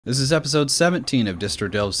This is episode 17 of Distro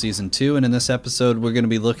Delves Season 2, and in this episode we're going to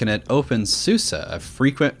be looking at openSUSE, a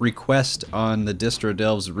frequent request on the Distro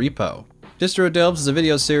Delves repo. Distro Delves is a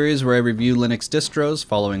video series where I review Linux distros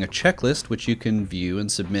following a checklist which you can view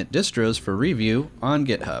and submit distros for review on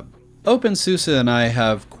GitHub. openSUSE and I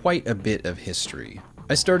have quite a bit of history.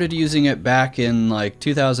 I started using it back in like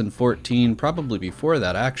 2014, probably before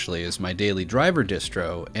that actually, as my daily driver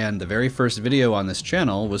distro, and the very first video on this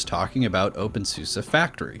channel was talking about openSUSE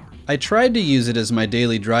Factory. I tried to use it as my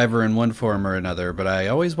daily driver in one form or another, but I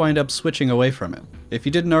always wind up switching away from it. If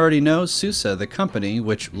you didn't already know, SUSE, the company,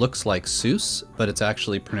 which looks like SUSE, but it's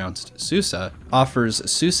actually pronounced SUSE,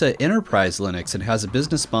 offers SUSE Enterprise Linux and has a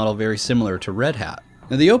business model very similar to Red Hat.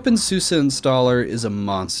 Now, the openSUSE installer is a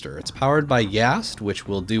monster. It's powered by Yost, which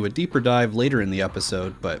we'll do a deeper dive later in the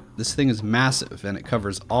episode, but this thing is massive and it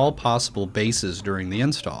covers all possible bases during the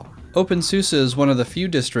install. openSUSE is one of the few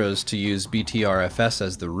distros to use BTRFS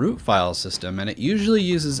as the root file system, and it usually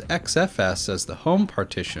uses XFS as the home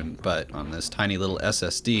partition, but on this tiny little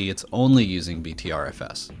SSD, it's only using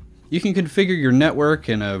BTRFS. You can configure your network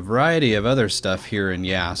and a variety of other stuff here in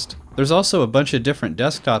Yost. There's also a bunch of different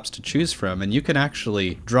desktops to choose from, and you can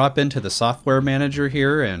actually drop into the software manager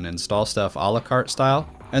here and install stuff a la carte style.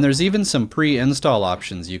 And there's even some pre-install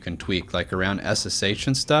options you can tweak, like around SSH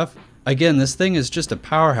and stuff. Again, this thing is just a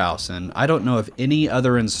powerhouse, and I don't know of any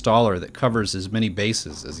other installer that covers as many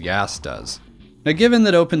bases as Yost does. Now, given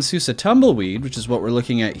that openSUSE Tumbleweed, which is what we're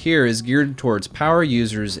looking at here, is geared towards power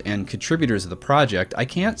users and contributors of the project, I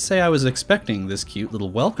can't say I was expecting this cute little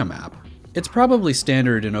welcome app. It's probably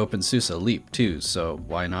standard in openSUSE Leap too, so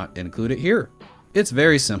why not include it here? It's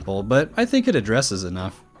very simple, but I think it addresses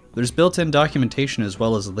enough. There's built-in documentation as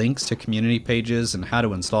well as links to community pages and how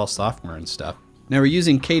to install software and stuff. Now we're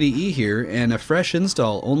using KDE here, and a fresh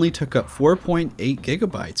install only took up 4.8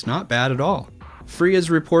 gigabytes, not bad at all. Free is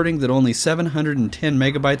reporting that only 710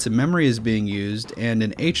 megabytes of memory is being used, and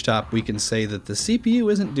in HTOP we can say that the CPU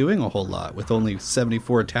isn't doing a whole lot, with only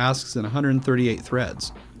 74 tasks and 138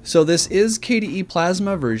 threads. So this is KDE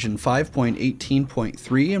Plasma version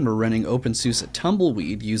 5.18.3, and we're running openSUSE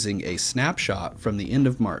Tumbleweed using a snapshot from the end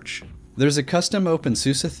of March. There's a custom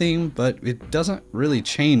openSUSE theme, but it doesn't really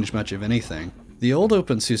change much of anything. The old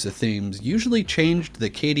openSUSE themes usually changed the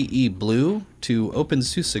KDE blue to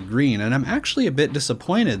openSUSE green, and I'm actually a bit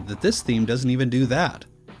disappointed that this theme doesn't even do that.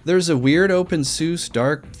 There's a weird openSUSE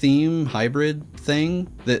dark theme hybrid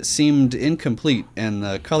thing that seemed incomplete, and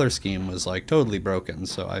the color scheme was like totally broken,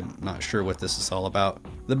 so I'm not sure what this is all about.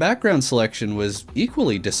 The background selection was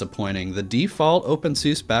equally disappointing. The default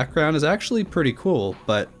openSUSE background is actually pretty cool,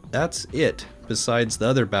 but that's it, besides the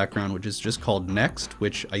other background, which is just called Next,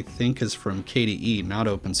 which I think is from KDE, not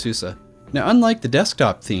openSUSE. Now, unlike the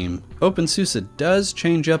desktop theme, openSUSE does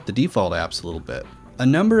change up the default apps a little bit. A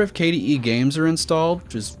number of KDE games are installed,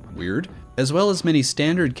 which is weird, as well as many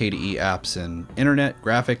standard KDE apps in Internet,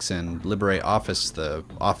 Graphics, and LibreOffice, the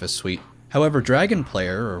Office suite. However, Dragon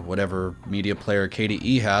Player, or whatever media player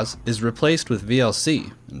KDE has, is replaced with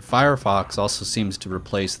VLC, and Firefox also seems to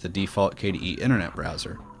replace the default KDE Internet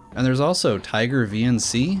browser. And there's also Tiger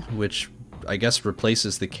VNC, which I guess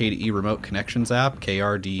replaces the KDE Remote Connections app,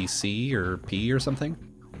 KRDC or P or something.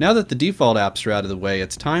 Now that the default apps are out of the way,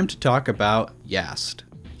 it's time to talk about Yost.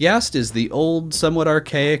 Yost is the old, somewhat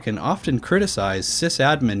archaic, and often criticized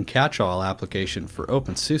sysadmin catch-all application for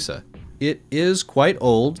openSUSE. It is quite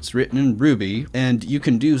old, it's written in Ruby, and you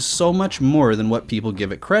can do so much more than what people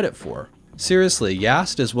give it credit for. Seriously,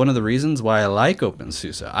 Yost is one of the reasons why I like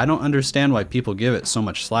openSUSE. I don't understand why people give it so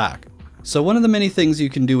much slack. So one of the many things you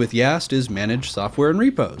can do with Yost is manage software and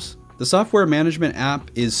repos. The software management app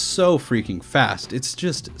is so freaking fast, it's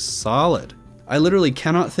just solid. I literally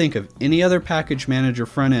cannot think of any other package manager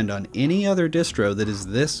front end on any other distro that is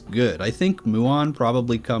this good. I think Muon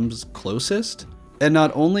probably comes closest. And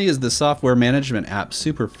not only is the software management app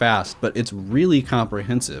super fast, but it's really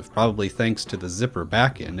comprehensive, probably thanks to the zipper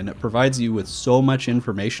backend, and it provides you with so much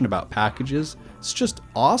information about packages. It's just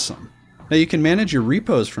awesome. Now you can manage your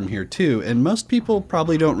repos from here too, and most people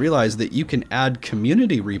probably don't realize that you can add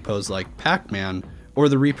community repos like Pacman or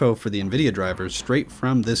the repo for the Nvidia Drivers straight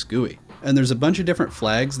from this GUI. And there's a bunch of different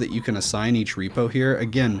flags that you can assign each repo here.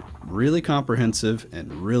 Again, really comprehensive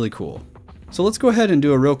and really cool. So let's go ahead and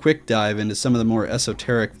do a real quick dive into some of the more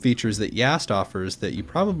esoteric features that Yost offers that you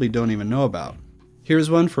probably don't even know about. Here's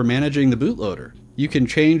one for managing the bootloader. You can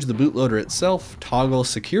change the bootloader itself, toggle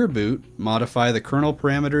secure boot, modify the kernel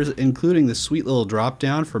parameters, including the sweet little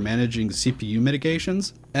drop-down for managing CPU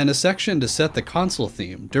mitigations, and a section to set the console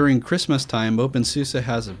theme. During Christmas time, openSUSE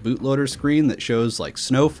has a bootloader screen that shows like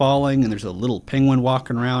snow falling and there's a little penguin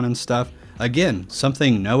walking around and stuff. Again,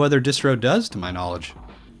 something no other distro does to my knowledge.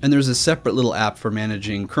 And there's a separate little app for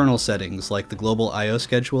managing kernel settings like the global I/O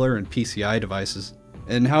scheduler and PCI devices.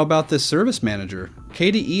 And how about this service manager?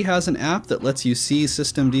 KDE has an app that lets you see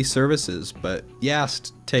systemd services, but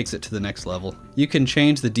Yost takes it to the next level. You can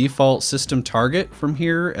change the default system target from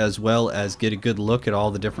here, as well as get a good look at all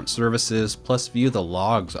the different services, plus view the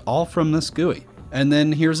logs, all from this GUI. And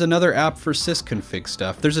then here's another app for sysconfig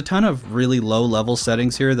stuff. There's a ton of really low level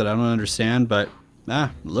settings here that I don't understand, but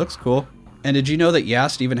looks cool. And did you know that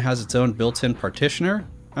Yost even has its own built-in partitioner?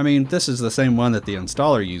 I mean, this is the same one that the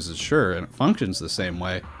installer uses, sure, and it functions the same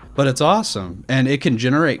way, but it's awesome. And it can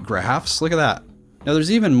generate graphs, look at that. Now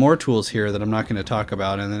there's even more tools here that I'm not going to talk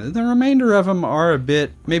about, and the remainder of them are a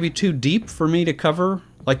bit, maybe too deep for me to cover,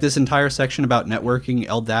 like this entire section about networking,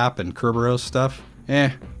 LDAP, and Kerberos stuff.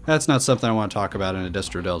 That's not something I want to talk about in a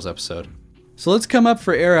Distro Delves episode. So let's come up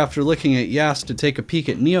for air after looking at Yost to take a peek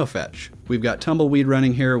at NeoFetch. We've got Tumbleweed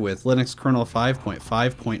running here with Linux kernel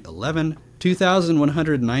 5.5.11.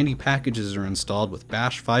 2,190 packages are installed with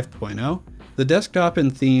Bash 5.0. The desktop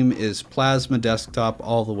and theme is Plasma Desktop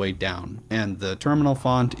all the way down, and the terminal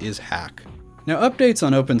font is Hack. Now updates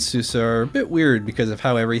on openSUSE are a bit weird because of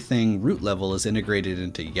how everything root level is integrated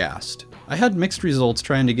into Yost. I had mixed results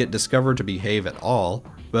trying to get Discover to behave at all,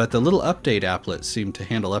 but the little update applet seemed to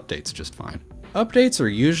handle updates just fine. Updates are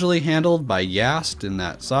usually handled by Yost in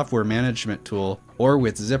that software management tool or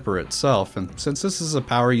with Zypper itself, and since this is a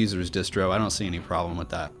power user's distro, I don't see any problem with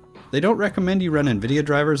that. They don't recommend you run Nvidia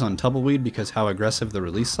drivers on Tumbleweed because how aggressive the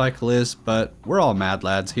release cycle is, but we're all mad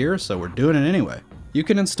lads here, so we're doing it anyway. You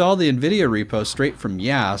can install the Nvidia repo straight from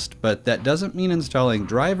Yost, but that doesn't mean installing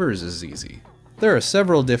drivers is easy. There are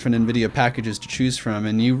several different Nvidia packages to choose from,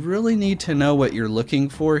 and you really need to know what you're looking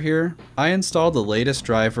for here. I installed the latest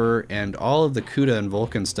driver and all of the CUDA and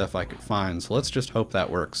Vulkan stuff I could find, so let's just hope that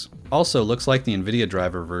works. Also, looks like the Nvidia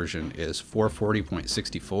driver version is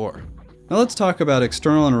 440.64. Now let's talk about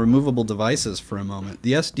external and removable devices for a moment.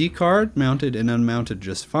 The SD card mounted and unmounted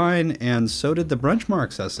just fine, and so did the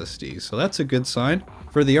Brunchmarks SSD, so that's a good sign.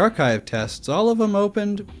 For the archive tests, all of them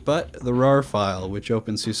opened, but the RAR file, which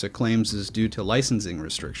openSUSE claims is due to licensing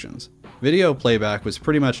restrictions. Video playback was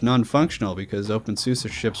pretty much non-functional because openSUSE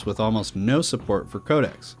ships with almost no support for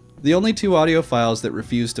codecs. The only two audio files that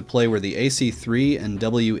refused to play were the AC3 and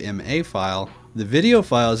WMA file. The video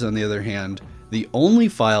files, on the other hand, the only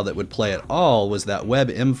file that would play at all was that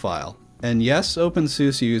WebM file. And yes,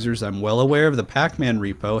 openSUSE users, I'm well aware of the Pacman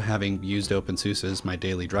repo, having used openSUSE as my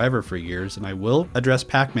daily driver for years, and I will address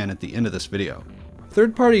Pacman at the end of this video.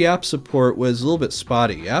 Third-party app support was a little bit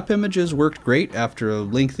spotty. App images worked great after a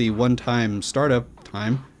lengthy one-time startup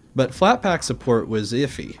time, but Flatpak support was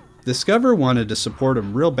iffy. Discover wanted to support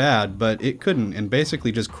them real bad, but it couldn't and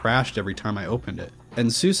basically just crashed every time I opened it.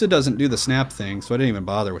 And SUSE doesn't do the snap thing, so I didn't even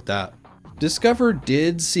bother with that. Discover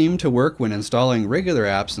did seem to work when installing regular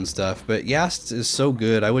apps and stuff, but Yost is so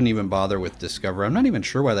good I wouldn't even bother with Discover. I'm not even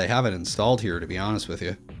sure why they have it installed here, to be honest with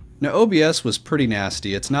you. Now OBS was pretty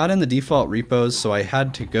nasty. It's not in the default repos, so I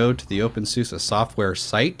had to go to the openSUSE software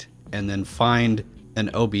site and then find an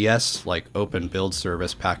OBS, like Open Build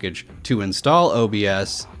Service package, to install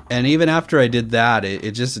OBS, and even after I did that,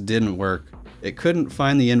 it just didn't work. It couldn't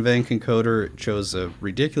find the NVENC encoder, it chose a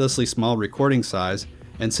ridiculously small recording size,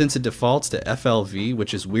 and since it defaults to FLV,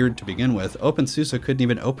 which is weird to begin with, openSUSE couldn't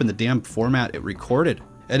even open the damn format it recorded.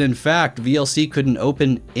 And in fact, VLC couldn't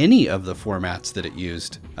open any of the formats that it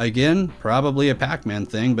used. Again, probably a Pacman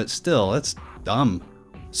thing, but still, that's dumb.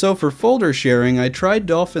 So for folder sharing, I tried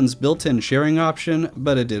Dolphin's built-in sharing option,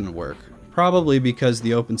 but it didn't work. Probably because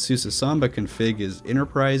the openSUSE Samba config is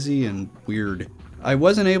enterprisey and weird. I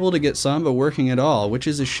wasn't able to get Samba working at all, which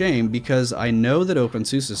is a shame because I know that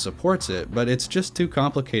openSUSE supports it, but it's just too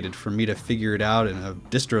complicated for me to figure it out in a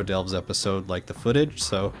Distro Delves episode like the footage,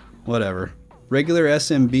 so whatever. Regular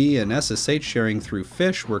SMB and SSH sharing through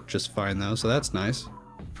Fish worked just fine though, so that's nice.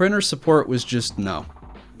 Printer support was just no.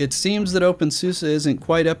 It seems that openSUSE isn't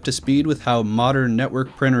quite up to speed with how modern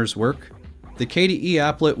network printers work. The KDE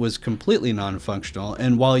applet was completely non-functional,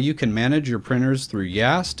 and while you can manage your printers through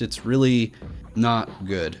Yost, it's really not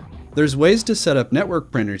good. There's ways to set up network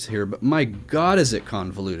printers here, but my god is it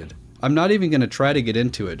convoluted. I'm not even going to try to get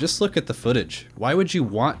into it, just look at the footage. Why would you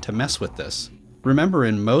want to mess with this? Remember,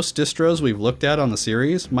 in most distros we've looked at on the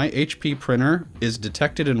series, my HP printer is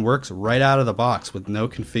detected and works right out of the box with no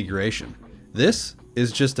configuration. This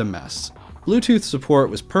is just a mess. Bluetooth support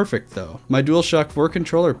was perfect though. My DualShock 4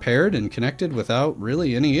 controller paired and connected without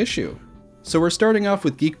really any issue. So we're starting off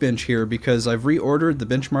with Geekbench here because I've reordered the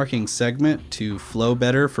benchmarking segment to flow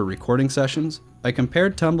better for recording sessions. I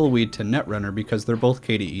compared Tumbleweed to Netrunner because they're both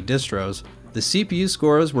KDE distros, The CPU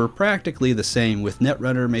scores were practically the same, with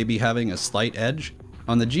Netrunner maybe having a slight edge.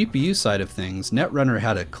 On the GPU side of things, Netrunner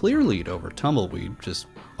had a clear lead over Tumbleweed, just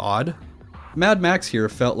odd. Mad Max here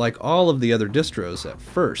felt like all of the other distros at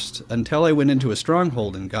first, until I went into a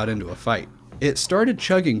stronghold and got into a fight. It started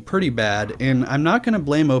chugging pretty bad, and I'm not going to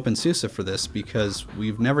blame openSUSE for this because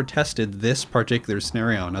we've never tested this particular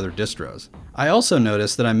scenario on other distros. I also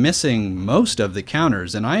noticed that I'm missing most of the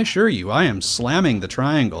counters, and I assure you I am slamming the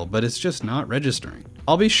triangle, but it's just not registering.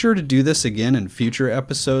 I'll be sure to do this again in future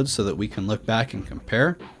episodes so that we can look back and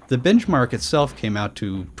compare. The benchmark itself came out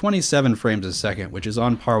to 27 frames a second, which is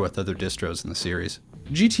on par with other distros in the series.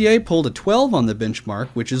 GTA pulled a 12 on the benchmark,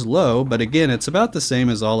 which is low, but again, it's about the same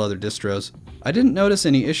as all other distros. I didn't notice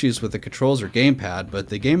any issues with the controls or gamepad, but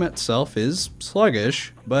the game itself is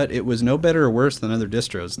sluggish, but it was no better or worse than other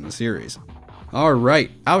distros in the series.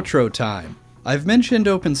 Alright, outro time. I've mentioned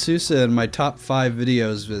openSUSE in my top 5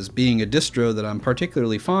 videos as being a distro that I'm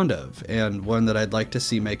particularly fond of, and one that I'd like to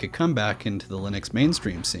see make a comeback into the Linux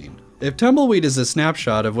mainstream scene. If Tumbleweed is a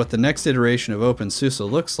snapshot of what the next iteration of openSUSE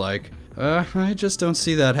looks like, I just don't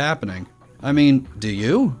see that happening. I mean, do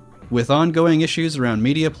you? With ongoing issues around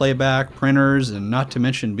media playback, printers, and not to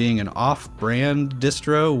mention being an off-brand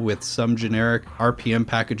distro with some generic RPM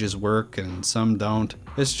packages work and some don't,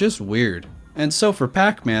 it's just weird. And so for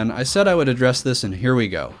Pacman, I said I would address this, and here we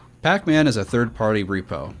go. Pacman is a third-party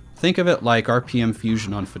repo. Think of it like RPM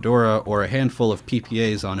Fusion on Fedora or a handful of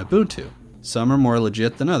PPAs on Ubuntu. Some are more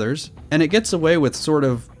legit than others, and it gets away with sort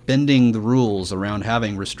of bending the rules around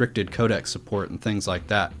having restricted codec support and things like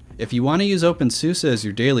that. If you want to use openSUSE as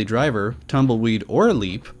your daily driver, Tumbleweed or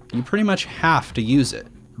Leap, you pretty much have to use it.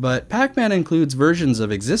 But Pacman includes versions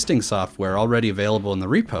of existing software already available in the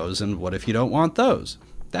repos, and what if you don't want those?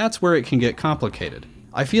 That's where it can get complicated.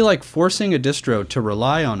 I feel like forcing a distro to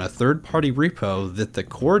rely on a third-party repo that the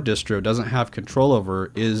core distro doesn't have control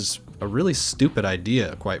over is a really stupid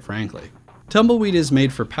idea, quite frankly. Tumbleweed is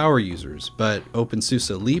made for power users, but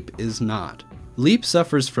openSUSE Leap is not. Leap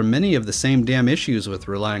suffers from many of the same damn issues with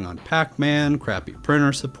relying on Pacman, crappy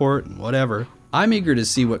printer support, and whatever. I'm eager to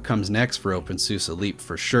see what comes next for openSUSE Leap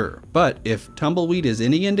for sure, but if Tumbleweed is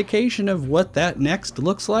any indication of what that next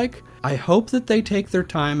looks like, I hope that they take their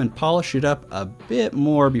time and polish it up a bit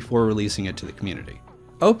more before releasing it to the community.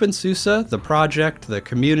 openSUSE, the project, the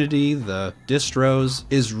community, the distros,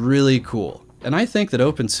 is really cool. And I think that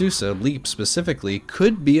openSUSE Leap specifically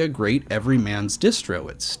could be a great everyman's distro.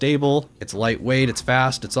 It's stable, it's lightweight, it's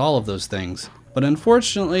fast, it's all of those things. But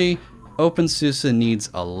unfortunately, openSUSE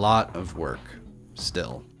needs a lot of work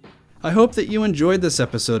still. I hope that you enjoyed this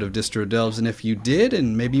episode of Distro Delves, and if you did,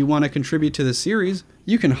 and maybe you want to contribute to the series,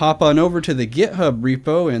 you can hop on over to the GitHub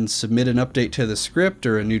repo and submit an update to the script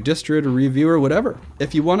or a new distro to review or whatever.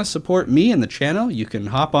 If you want to support me and the channel, you can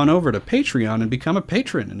hop on over to Patreon and become a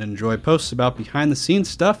patron and enjoy posts about behind the scenes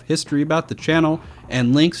stuff, history about the channel,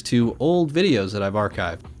 and links to old videos that I've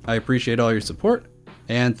archived. I appreciate all your support,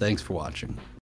 and thanks for watching.